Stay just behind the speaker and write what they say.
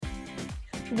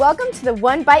Welcome to the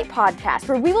One Byte podcast,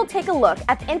 where we will take a look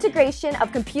at the integration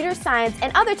of computer science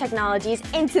and other technologies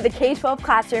into the K-12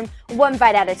 classroom one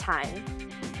bite at a time.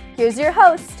 Here's your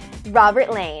host,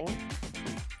 Robert Lane.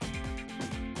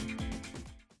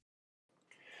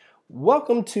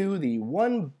 Welcome to the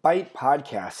One Byte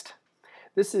podcast.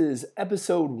 This is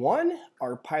episode 1,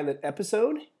 our pilot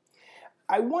episode.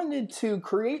 I wanted to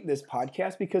create this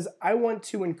podcast because I want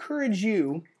to encourage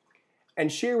you and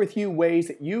share with you ways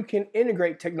that you can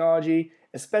integrate technology,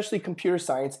 especially computer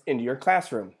science, into your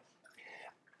classroom.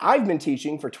 I've been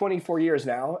teaching for 24 years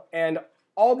now, and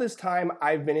all this time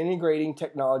I've been integrating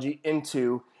technology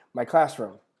into my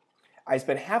classroom. I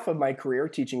spent half of my career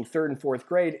teaching 3rd and 4th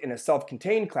grade in a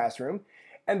self-contained classroom,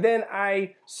 and then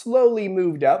I slowly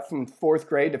moved up from 4th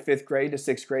grade to 5th grade to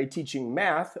 6th grade teaching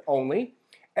math only,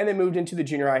 and then moved into the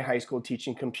junior high school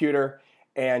teaching computer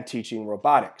and teaching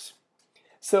robotics.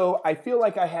 So I feel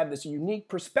like I have this unique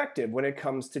perspective when it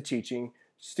comes to teaching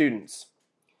students.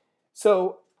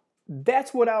 So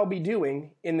that's what I'll be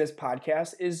doing in this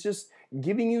podcast, is just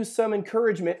giving you some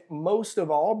encouragement, most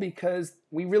of all because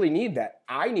we really need that.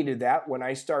 I needed that when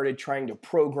I started trying to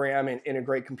program and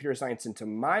integrate computer science into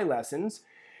my lessons,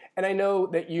 and I know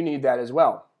that you need that as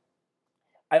well.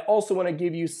 I also want to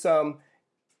give you some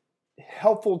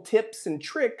helpful tips and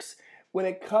tricks when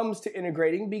it comes to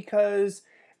integrating, because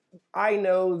I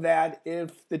know that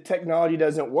if the technology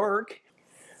doesn't work,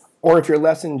 or if your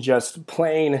lesson just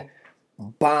plain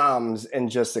bombs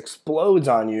and just explodes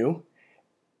on you,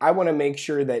 I want to make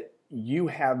sure that you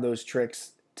have those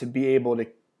tricks to be able to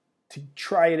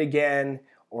try it again,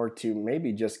 or to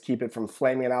maybe just keep it from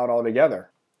flaming out altogether.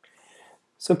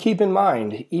 So keep in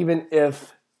mind, even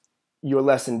if your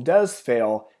lesson does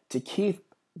fail, to keep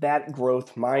that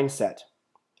growth mindset.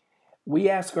 We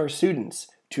ask our students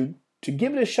to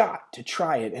give it a shot, to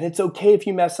try it. And it's okay if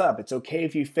you mess up. It's okay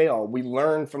if you fail. We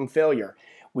learn from failure.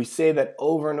 We say that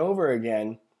over and over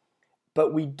again,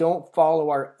 but we don't follow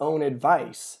our own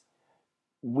advice.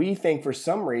 We think for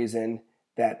some reason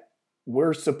that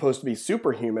we're supposed to be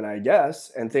superhuman, I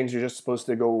guess, and things are just supposed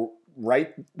to go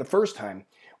right the first time.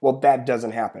 Well, that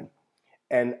doesn't happen.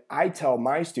 And I tell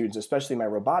my students, especially my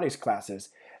robotics classes,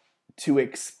 to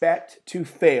expect to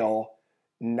fail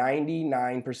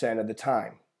 99% of the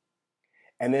time.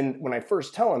 And then when I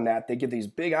first tell them that, they get these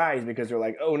big eyes because they're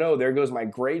like, oh no, there goes my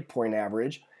grade point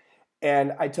average.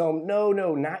 And I tell them, no,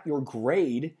 not your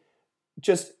grade.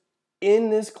 Just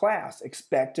in this class,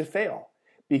 expect to fail.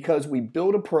 Because we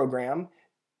build a program,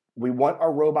 we want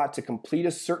our robot to complete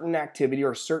a certain activity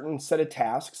or a certain set of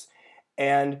tasks,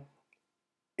 and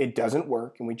it doesn't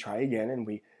work, and we try again, and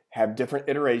we have different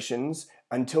iterations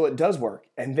until it does work.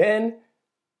 And then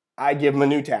I give them a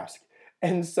new task.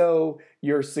 And so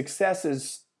your success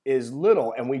is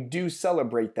little, and we do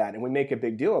celebrate that, and we make a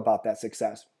big deal about that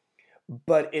success.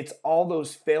 But it's all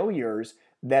those failures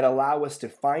that allow us to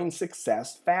find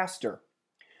success faster.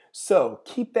 So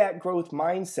keep that growth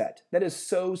mindset. That is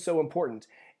so important.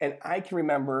 And I can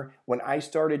remember when I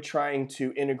started trying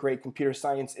to integrate computer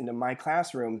science into my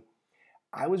classroom,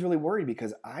 I was really worried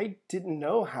because I didn't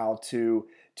know how to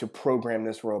program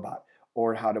this robot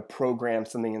or how to program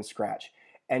something in Scratch.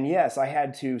 And yes, I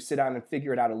had to sit down and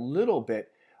figure it out a little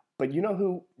bit, but you know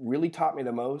who really taught me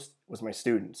the most was my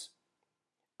students.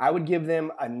 I would give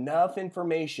them enough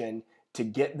information to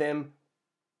get them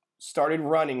started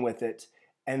running with it,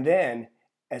 and then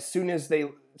as soon as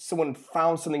someone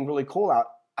found something really cool out,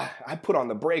 I put on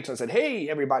the brakes. I said, hey,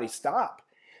 everybody, stop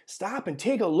and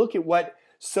take a look at what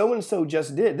so-and-so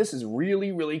just did. This is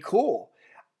really cool.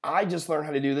 I just learned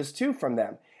how to do this too from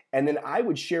them. And then I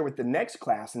would share with the next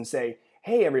class and say,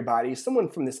 hey, everybody, someone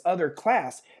from this other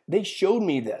class, they showed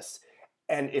me this.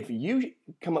 And if you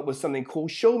come up with something cool,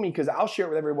 show me, because I'll share it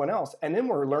with everyone else. And then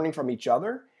we're learning from each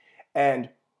other, and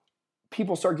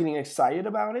people start getting excited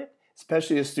about it,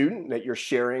 especially a student that you're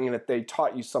sharing and that they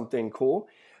taught you something cool.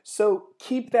 So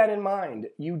keep that in mind.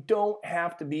 You don't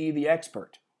have to be the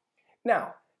expert.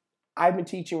 Now, I've been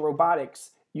teaching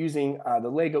robotics using the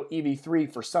Lego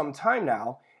EV3 for some time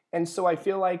now, and so I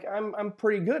feel like I'm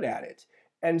pretty good at it.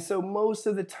 And so most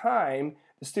of the time,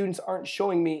 the students aren't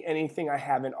showing me anything I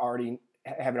haven't already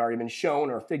been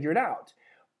shown or figured out.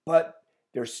 But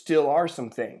there still are some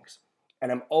things.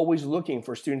 And I'm always looking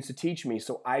for students to teach me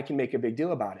so I can make a big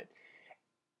deal about it.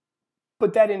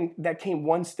 But that came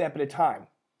one step at a time.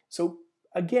 So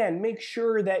again, make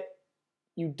sure that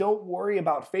you don't worry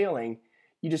about failing.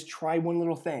 You just try one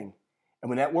little thing. And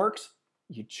when that works,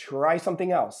 you try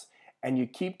something else. And you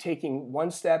keep taking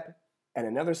one step and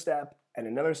another step and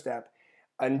another step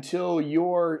until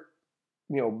you're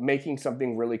making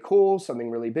something really cool,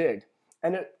 something really big.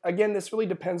 And again, this really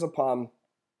depends upon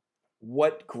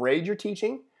what grade you're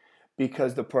teaching,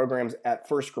 because the programs at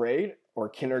first grade or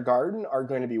kindergarten are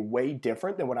going to be way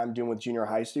different than what I'm doing with junior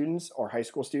high students or high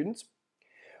school students.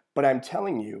 But I'm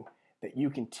telling you that you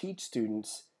can teach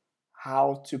students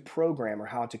how to program or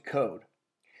how to code.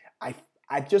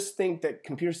 I just think that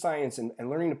computer science and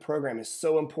learning to program is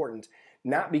so important,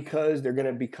 not because they're going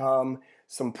to become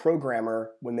some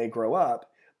programmer when they grow up,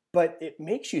 but it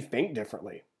makes you think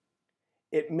differently.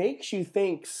 It makes you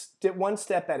think one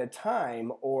step at a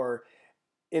time, or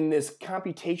in this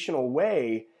computational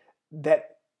way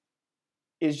that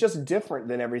is just different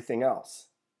than everything else.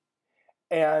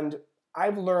 And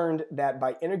I've learned that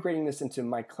by integrating this into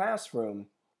my classroom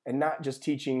and not just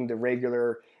teaching the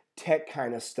regular tech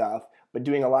kind of stuff, but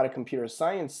doing a lot of computer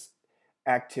science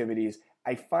activities,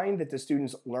 I find that the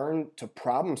students learn to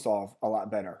problem solve a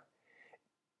lot better.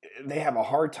 They have a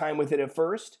hard time with it at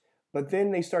first, but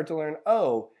then they start to learn,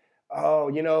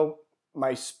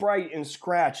 my sprite in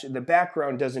Scratch, the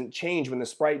background doesn't change when the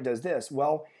sprite does this.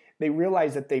 Well, they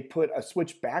realized that they put a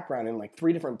switch background in like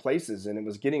 3 different places and it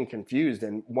was getting confused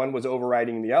and one was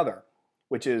overriding the other,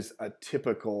 which is a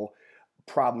typical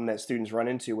problem that students run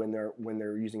into when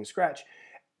they're using Scratch.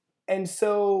 And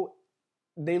so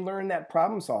they learn that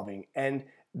problem solving and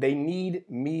they need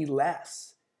me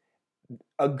less.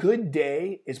 A good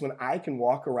day is when I can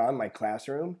walk around my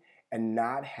classroom and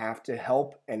not have to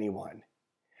help anyone.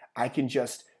 I can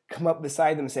just come up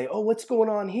beside them and say, oh, what's going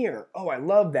on here? Oh, I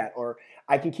love that. Or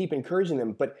I can keep encouraging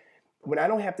them. But when I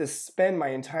don't have to spend my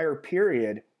entire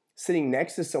period sitting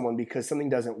next to someone because something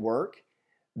doesn't work,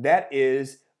 that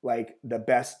is like the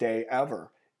best day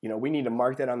ever. We need to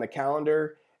mark that on the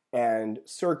calendar and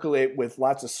circle it with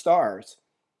lots of stars.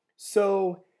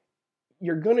 So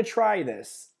you're going to try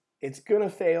this. It's going to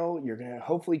fail. You're going to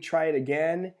hopefully try it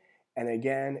again and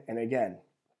again and again.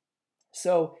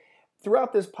 So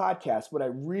throughout this podcast, what I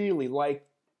really like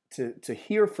to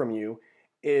hear from you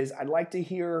is I'd like to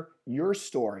hear your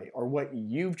story or what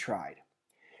you've tried.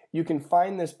 You can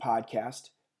find this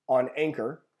podcast on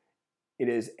Anchor. It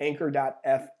is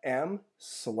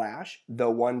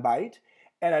anchor.fm/the1byte.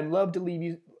 And I'd love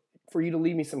for you to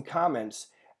leave me some comments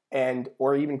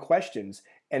or even questions.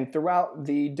 And throughout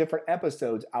the different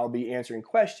episodes, I'll be answering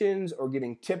questions or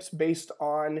giving tips based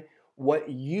on what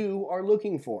you are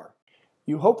looking for.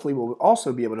 You hopefully will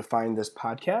also be able to find this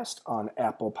podcast on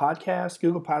Apple Podcasts,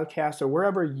 Google Podcasts, or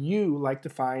wherever you like to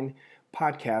find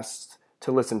podcasts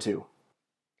to listen to.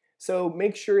 So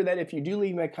make sure that if you do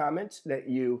leave me a comment, that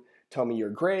you tell me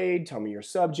your grade, tell me your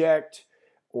subject,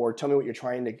 or tell me what you're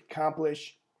trying to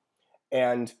accomplish.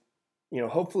 And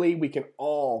hopefully we can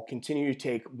all continue to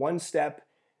take one step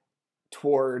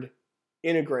toward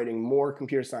integrating more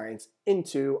computer science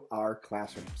into our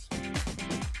classrooms.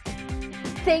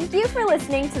 Thank you for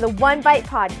listening to the One Byte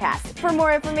Podcast. For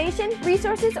more information,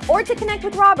 resources, or to connect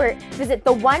with Robert, visit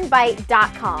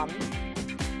theonebyte.com.